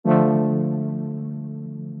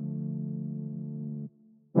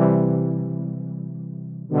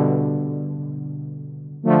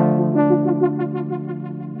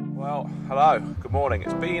Hello, good morning.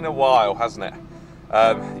 It's been a while, hasn't it?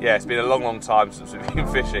 Yeah, it's been a long time since we've been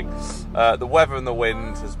fishing. The weather and the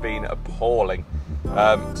wind has been appalling.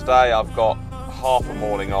 Today I've got half a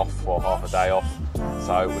morning off, or half a day off,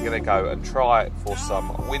 so we're going to go and try for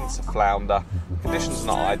some winter flounder. Conditions are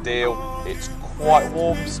not ideal. It's quite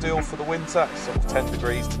warm still for the winter, it's sort of 10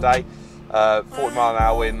 degrees today.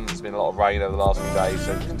 40-mile-an-hour wind, there's been a lot of rain over the last few days,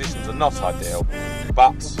 so the conditions are not ideal.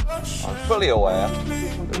 But I'm fully aware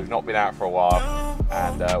that we've not been out for a while,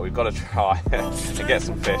 and we've got to try and get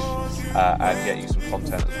some fish and get you some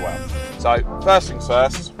content as well. So first things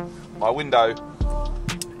first, my window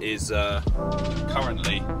is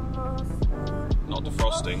currently not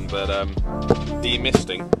defrosting but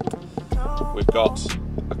demisting. We've got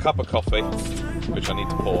a cup of coffee which I need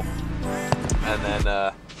to pour, and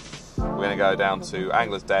then we're going to go down to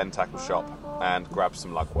Angler's Den tackle shop and grab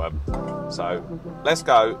some lugworm. So let's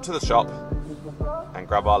go to the shop and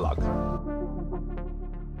grab our lug.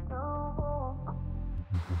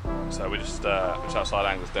 So we're just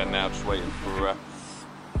outside Angler's Den now, just waiting for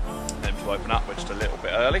them to open up. We're just a little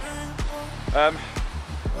bit early. So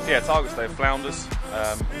yeah, targets today are flounders.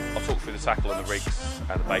 I'll talk through the tackle and the rigs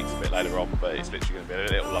and the baits a bit later on, but it's literally going to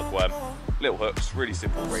be a little lugworm, little hooks, really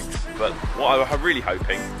simple rigs. But what I'm really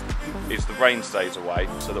hoping is the rain stays away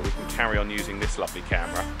so that we can carry on using this lovely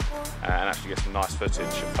camera and actually get some nice footage,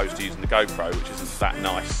 opposed to using the GoPro, which isn't that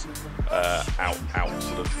nice out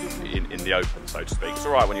sort of in the open, so to speak. It's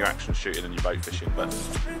alright when you're action shooting and you're boat fishing, but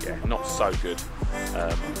yeah, not so good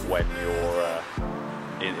when you're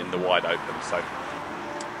in the wide open. So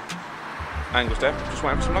Angler's Den, just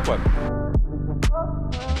waiting for some lugworm.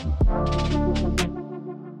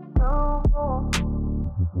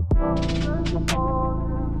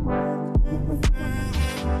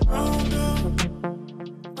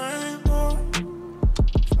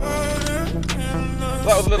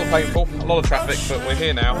 That was a little painful, a lot of traffic, but we're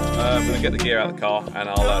here now. I'm going to get the gear out of the car and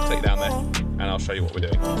I'll take you down there and I'll show you what we're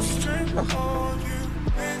doing.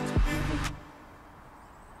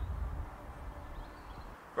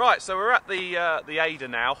 Right, so we're at the Adur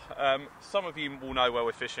now. Some of you will know where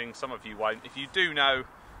we're fishing, some of you won't. If you do know,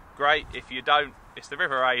 great. If you don't, it's the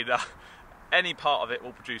River Adur. Any part of it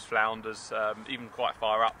will produce flounders, even quite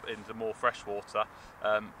far up into more fresh water.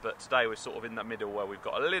 But today we're sort of in the middle where we've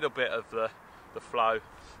got a little bit of the flow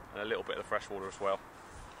and a little bit of the fresh water as well.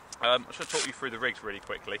 I'm just going to talk you through the rigs really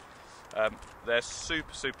quickly. They're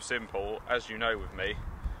super simple. As you know with me,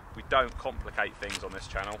 we don't complicate things on this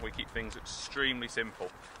channel. We keep things extremely simple.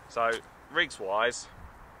 So rigs wise,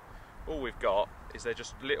 all we've got is they're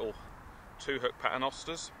just little 2-hook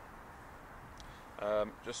paternosters.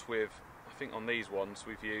 Just with, I think on these ones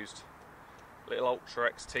we've used little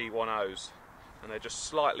Ultra XT10s, and they're just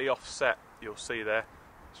slightly offset, you'll see there.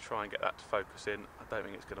 Let's try and get that to focus in. I don't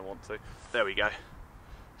think it's going to want to. There we go.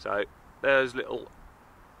 So there's the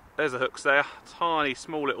hooks there, tiny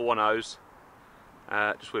small little 10s,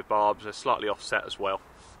 just with barbs. They're slightly offset as well.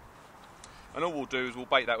 And all we'll do is we'll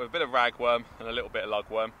bait that with a bit of ragworm and a little bit of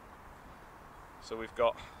lugworm. So we've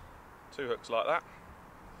got 2 hooks like that.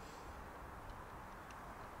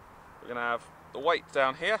 We're going to have the weight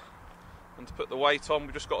down here, and to put the weight on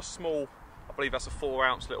we've just got a small, I believe that's a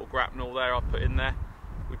 4-ounce little grapnel there I'll put in there.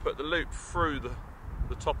 We put the loop through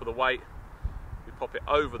the top of the weight, we pop it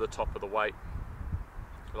over the top of the weight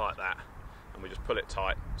like that, and we just pull it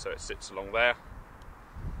tight so it sits along there.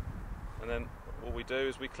 And then all we do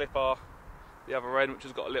is we clip the other end, which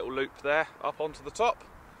has got a little loop there, up onto the top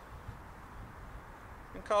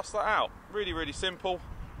and cast that out. Really simple.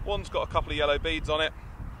 One's got a couple of yellow beads on it,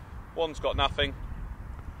 one's got nothing,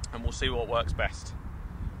 and we'll see what works best.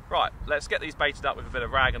 Right, let's get these baited up with a bit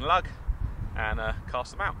of rag and lug and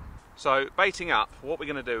cast them out. So baiting up, what we're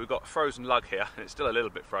going to do, we've got frozen lug here, and it's still a little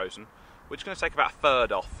bit frozen. We're just going to take about a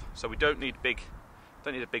third off, so we don't need a big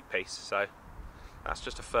piece. So that's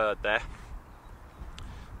just a third there.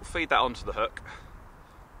 We'll feed that onto the hook,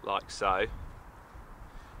 like so.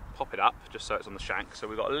 Pop it up, just so it's on the shank. So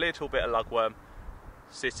we've got a little bit of lugworm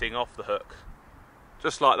sitting off the hook,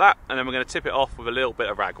 just like that, and then we're going to tip it off with a little bit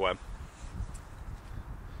of ragworm.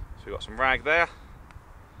 So we've got some rag there.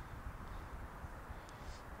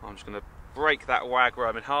 I'm just going to break that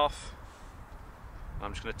ragworm in half.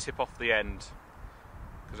 I'm just going to tip off the end,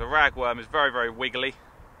 because a ragworm is very wiggly,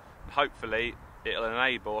 and hopefully it'll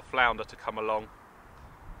enable a flounder to come along,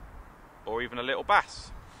 or even a little bass.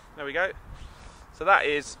 There we go. So that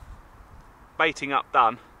is baiting up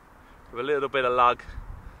done with a little bit of lug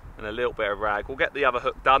and a little bit of rag. We'll get the other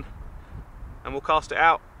hook done and we'll cast it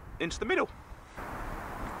out into the middle.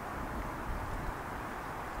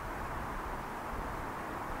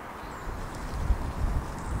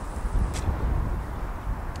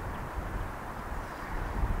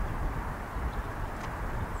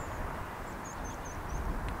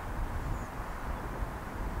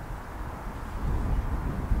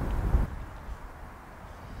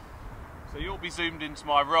 be zoomed into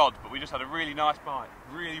my rod, but we just had a really nice bite.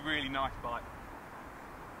 Really nice bite.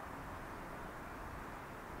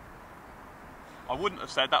 I wouldn't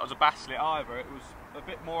have said that was a basslet either, it was a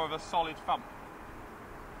bit more of a solid thump.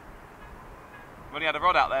 I've only had a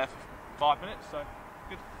rod out there for 5 minutes, so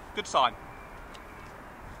good sign.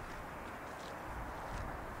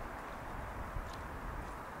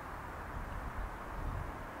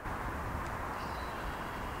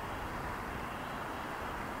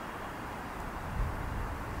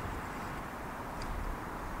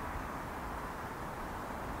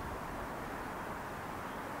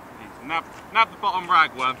 Nab the bottom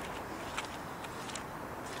ragworm.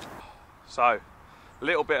 So, a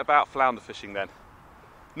little bit about flounder fishing then.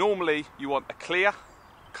 Normally you want a clear,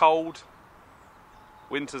 cold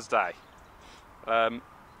winter's day.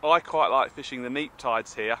 I quite like fishing the neap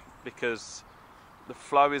tides here because the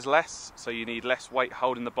flow is less, so you need less weight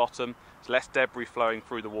holding the bottom, there's less debris flowing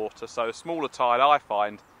through the water, so a smaller tide I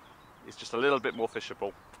find is just a little bit more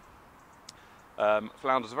fishable.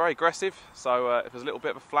 Flounders are very aggressive, so if there's a little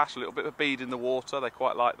bit of a flash, a little bit of a bead in the water, they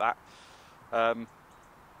quite like that.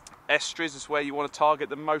 Estuaries is where you want to target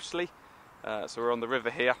them mostly. So we're on the river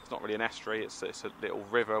here. It's not really an estuary, it's a little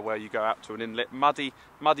river where you go out to an inlet. Muddy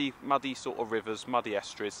sort of rivers, muddy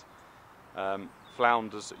estuaries.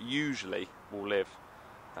 Flounders usually will live.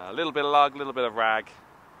 A little bit of lug, a little bit of rag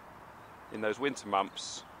in those winter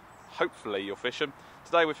months. Hopefully you'll fish them.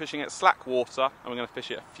 Today we're fishing at slack water and we're going to fish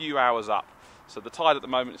it a few hours up. So the tide at the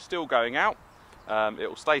moment is still going out. It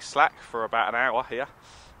will stay slack for about an hour here.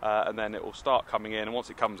 And then it will start coming in, and once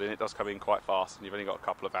it comes in, it does come in quite fast, and you've only got a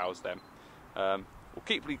couple of hours then.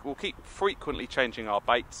 We'll keep frequently changing our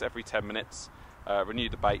baits every 10 minutes, renew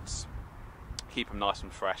the baits, keep them nice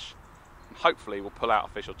and fresh, and hopefully we'll pull out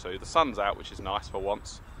a fish or two. The sun's out, which is nice for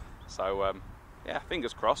once, so yeah,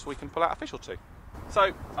 fingers crossed we can pull out a fish or two.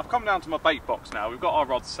 So I've come down to my bait box now. We've got our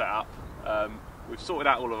rods set up, we've sorted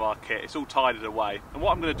out all of our kit, it's all tidied away, and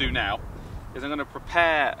what I'm going to do now is I'm going to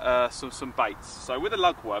prepare some baits. So with a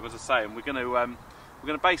lugworm, as I say, we're going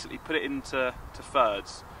to basically put it into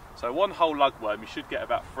thirds. So one whole lugworm, you should get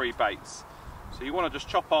about 3 baits. So you want to just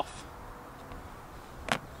chop off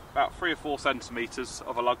about 3 or 4 centimetres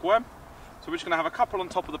of a lugworm. So we're just going to have a couple on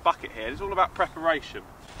top of the bucket here. It's all about preparation.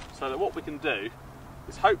 So that what we can do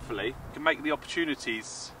is hopefully we can make the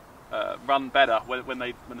opportunities run better when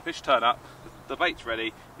the fish turn up. The bait's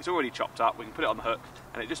ready, it's already chopped up, we can put it on the hook,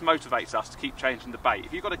 and it just motivates us to keep changing the bait.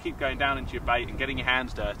 If you've got to keep going down into your bait and getting your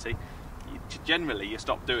hands dirty, generally you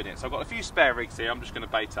stop doing it. So I've got a few spare rigs here, I'm just going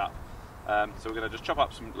to bait up. So we're going to just chop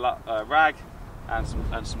up some rag and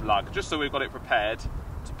some lug, just so we've got it prepared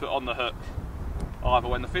to put on the hook, either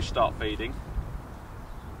when the fish start feeding,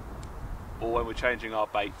 or when we're changing our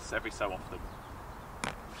baits every so often.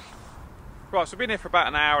 Right, so we've been here for about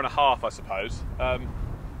an hour and a half, I suppose.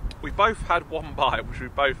 We both had one bite, which we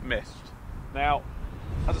both missed. Now,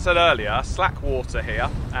 as I said earlier, slack water here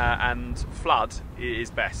and flood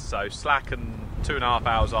is best. So slack and 2.5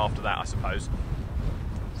 hours after that, I suppose.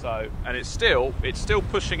 So, and it's still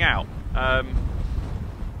pushing out.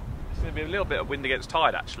 It's going to be a little bit of wind against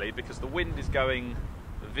tide actually, because the wind is going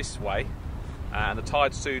this way, and the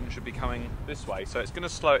tide soon should be coming this way. So it's going to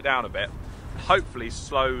slow it down a bit. Hopefully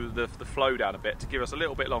slow the flow down a bit to give us a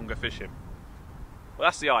little bit longer fishing. Well,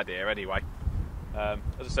 that's the idea anyway. As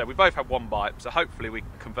I said, we both had one bite, so hopefully we can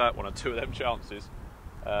convert 1 or 2 of them chances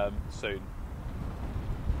soon.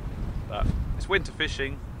 But it's winter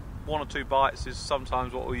fishing, 1 or 2 bites is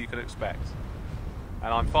sometimes what all you can expect.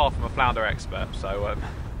 And I'm far from a flounder expert, so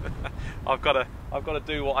I've got to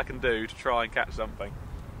do what I can do to try and catch something.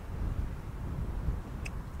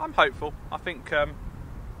 I'm hopeful. I think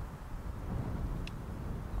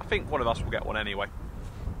one of us will get one anyway.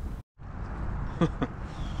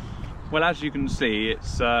 Well, as you can see,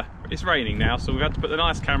 it's raining now, so we've had to put the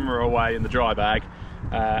nice camera away in the dry bag,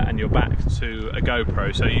 and you're back to a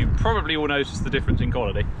GoPro, so you probably will notice the difference in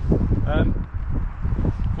quality.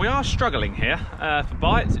 We are struggling here for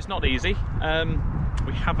bites. It's not easy.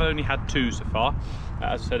 We have only had 2 so far,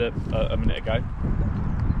 as I said a minute ago.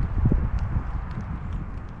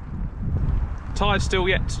 Tide's still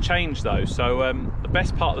yet to change though, so the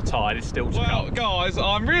best part of the tide is still to come. Well guys,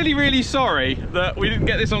 I'm really sorry that we didn't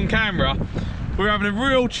get this on camera. We're having a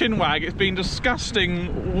real chinwag. It's been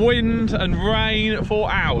disgusting wind and rain for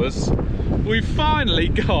hours. We've finally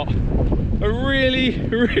got a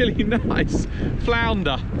really nice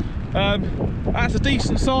flounder. That's a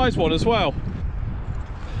decent sized one as well.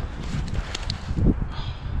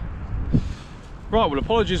 Right, well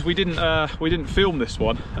apologies we didn't film this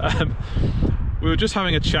one. We were just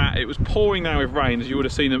having a chat. It was pouring down with rain, as you would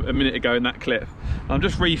have seen a minute ago in that clip. And I'm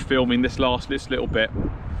just refilming this little bit,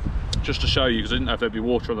 just to show you, because I didn't know if there'd be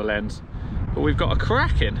water on the lens. But we've got a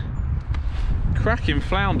cracking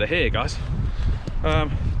flounder here, guys.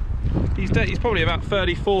 He's probably about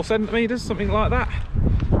 34 centimetres, something like that.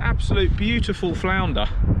 Absolute beautiful flounder.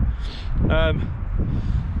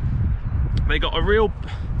 They got a real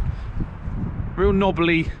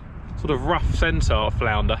knobbly, sort of rough centre of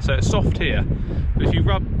flounder, so it's soft here, but if you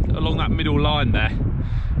rub along that middle line there,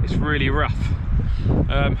 it's really rough.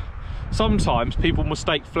 Sometimes people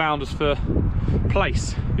mistake flounders for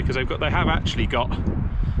plaice, because they have actually got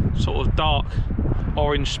sort of dark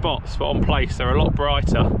orange spots, but on plaice they're a lot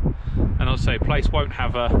brighter. And I'd say plaice won't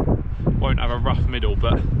have a rough middle,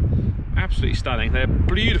 but absolutely stunning. They're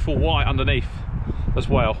beautiful white underneath as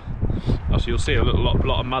well. So you'll see a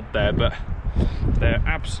lot of mud there, but they're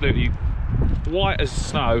absolutely white as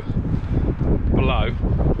snow below.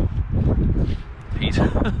 He's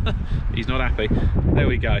not happy. There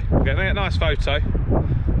we go. We'll get a nice photo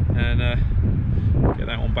and get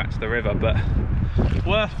that one back to the river. But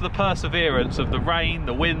worth the perseverance of the rain,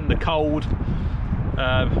 the wind, the cold.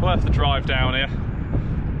 Worth the drive down here,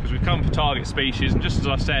 because we've come for target species, and just as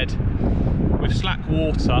I said, with slack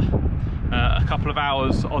water, a couple of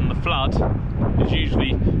hours on the flood is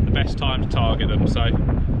usually the best time to target them. So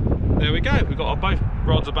there we go, we've got both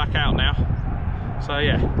rods are back out now. So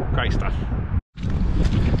yeah, great stuff.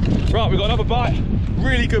 Right, we've got another bite,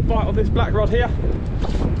 really good bite on this black rod here.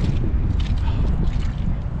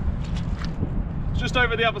 Just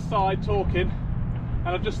over the other side talking,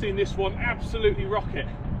 and I've just seen this one absolutely rock it.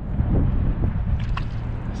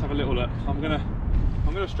 Let's have a little look. I'm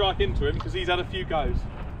gonna strike into him because he's had a few goes.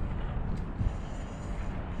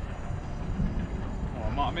 Oh, I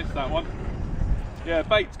might have missed that one. Yeah,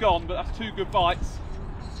 bait's gone, but that's 2 good bites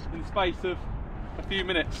in the space of a few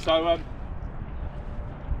minutes. So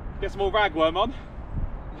get some more ragworm on.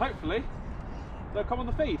 Hopefully they'll come on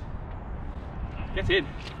the feed. Get in.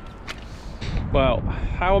 Well,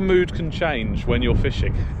 how a mood can change when you're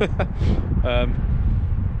fishing.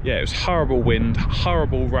 Yeah, it was horrible wind,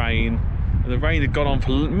 horrible rain, and the rain had gone on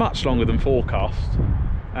for much longer than forecast.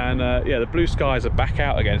 And yeah, the blue skies are back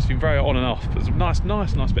out again. It's been very on and off, but it's a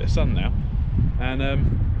nice bit of sun now. And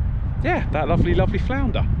yeah, that lovely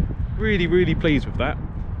flounder. Really pleased with that.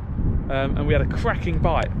 And we had a cracking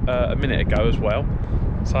bite a minute ago as well.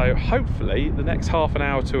 So hopefully the next half an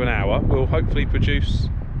hour to an hour will hopefully produce,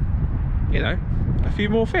 you know, a few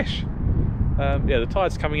more fish. Yeah, the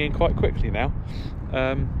tide's coming in quite quickly now,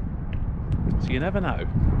 so you never know,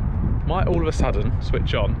 might all of a sudden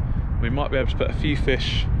switch on. We might be able to put a few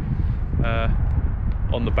fish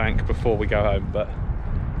on the bank before we go home. But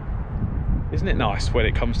isn't it nice when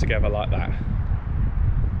it comes together like that?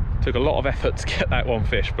 Took a lot of effort to get that one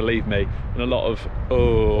fish, believe me, and a lot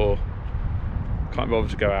of can't bother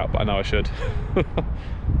to go out, but I know I should.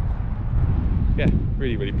 Yeah,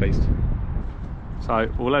 really pleased.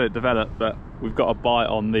 So we'll let it develop, but we've got a bite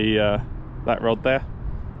on the that rod there.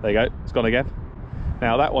 There you go, it's gone again.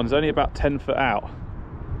 Now that one's only about 10 foot out.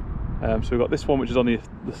 So we've got this one, which is on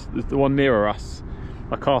the one nearer us.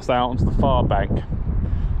 I cast that out onto the far bank.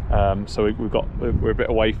 So we're a bit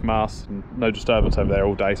away from us, and no disturbance over there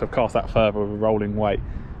all day. So I've cast that further with a rolling weight.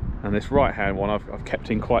 And this right hand one I've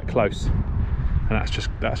kept in quite close, and that's just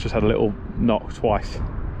had a little knock twice.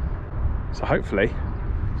 So hopefully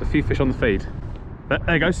there's a few fish on the feed. There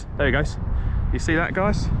he goes, there he goes. You see that,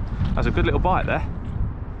 guys? That's a good little bite there.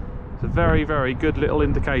 It's a very good little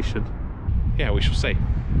indication. Yeah, we shall see.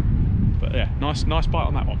 But yeah, nice bite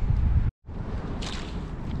on that one.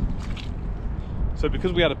 So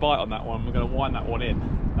because we had a bite on that one, we're going to wind that one in,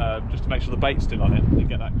 just to make sure the bait's still on it and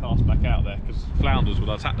get that cast back out there, because flounders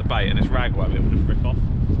will attack the bait and it's ragworm, it will just rip off.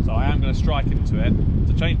 So I am going to strike into it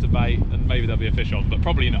to change the bait, and maybe there'll be a fish on, but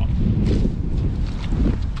probably not.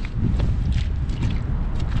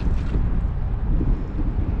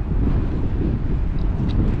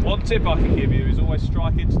 One tip I can give you is always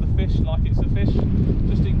strike into the fish like it's a fish,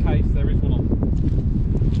 just in case there is one on.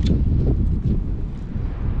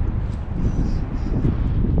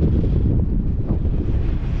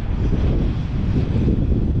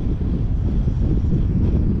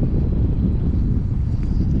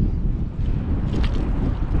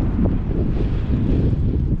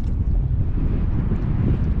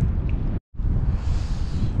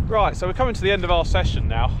 Right, so we're coming to the end of our session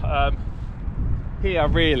now. Here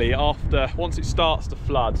really, once it starts to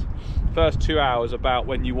flood, first 2 hours about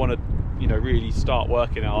when you want to, you know, really start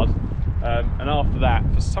working hard, and after that,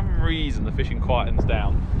 for some reason, the fishing quietens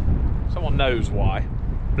down. Someone knows why,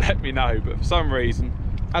 let me know, but for some reason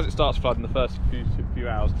as it starts flooding the first few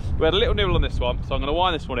hours. We had a little nibble on this one, so I'm going to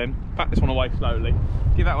wind this one in, pack this one away slowly,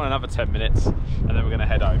 give that one another 10 minutes, and then we're going to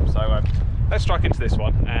head home. So let's strike into this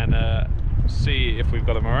one and see if we've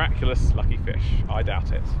got a miraculous lucky fish. I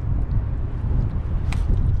doubt it.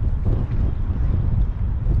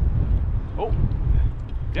 Oh,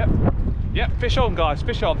 yep, fish on guys,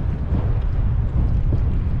 fish on.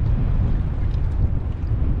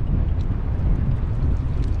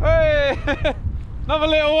 Hey, another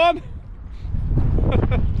little one.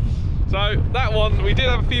 So that one, we did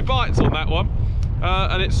have a few bites on that one,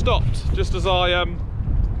 and it stopped just as I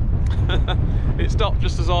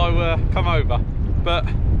come over. But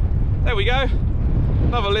there we go,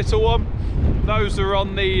 another little one. Those are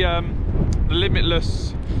on the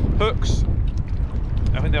Limitless hooks.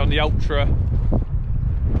 I think they're on the Ultra.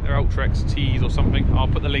 They're Ultra XTs or something. I'll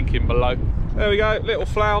put the link in below. There we go, little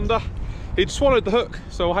flounder. He'd swallowed the hook,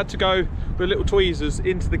 so I had to go with little tweezers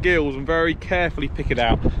into the gills and very carefully pick it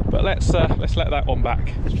out. But let's let that one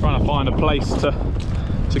back. Just trying to find a place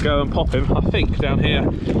to go and pop him. I think down here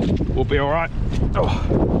will be all right.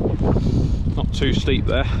 Oh, not too steep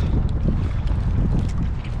there.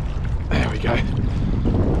 There we go.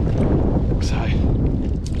 So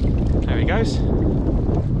there he goes.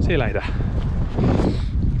 See you later.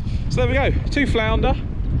 So there we go, 2 flounder,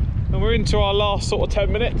 and we're into our last sort of 10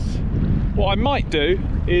 minutes. What I might do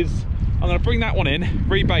is I'm going to bring that one in,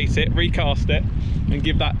 rebait it, recast it, and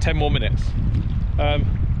give that 10 more minutes. That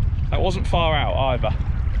wasn't far out either.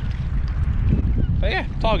 But yeah,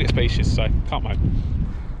 target species, so can't moan.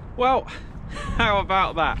 Well, how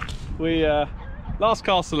about that? We last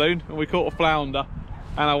cast saloon and we caught a flounder,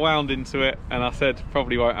 and I wound into it, and I said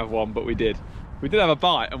probably won't have one, but we did. We did have a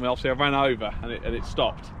bite, and I ran over and it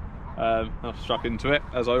stopped. I've struck into it,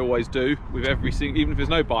 as I always do with every single, even if there's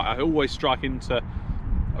no bite, I always strike into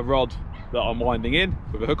a rod that I'm winding in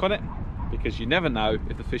with a hook on it, because you never know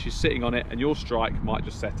if the fish is sitting on it and your strike might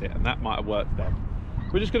just set it, and that might have worked then.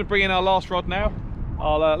 We're just going to bring in our last rod now.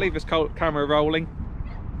 I'll leave this camera rolling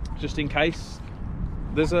just in case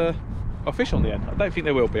there's a fish on the end. I don't think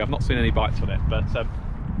there will be, I've not seen any bites on it, but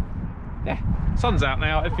yeah, sun's out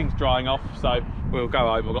now, everything's drying off, so we'll go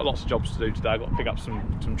home. I've got lots of jobs to do today. I've got to pick up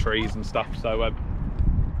some trees and stuff, so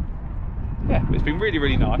yeah, it's been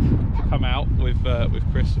really nice to come out with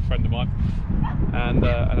Chris, a friend of mine, and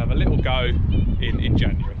have a little go in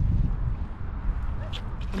January.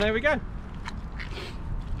 And there we go.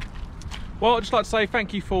 Well, I'd just like to say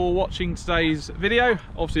thank you for watching today's video.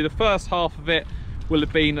 Obviously the first half of it will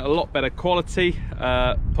have been a lot better quality.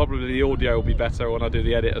 Probably the audio will be better when I do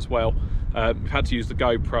the edit as well. We've had to use the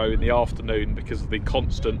GoPro in the afternoon because of the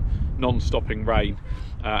constant non-stopping rain,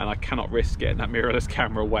 and I cannot risk getting that mirrorless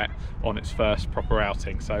camera wet on its first proper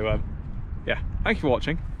outing. So yeah, thank you for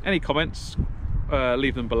watching. Any comments,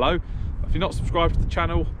 leave them below. If you're not subscribed to the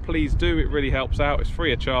channel, please do, it really helps out. It's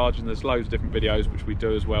free of charge, and there's loads of different videos which we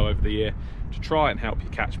do as well over the year to try and help you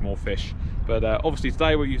catch more fish. But obviously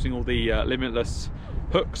today we're using all the Limitless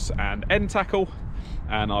hooks and end tackle,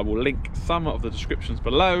 and I will link some of the descriptions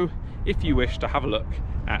below if you wish to have a look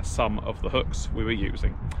at some of the hooks we were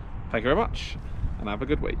using. Thank you very much, and have a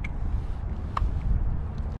good week.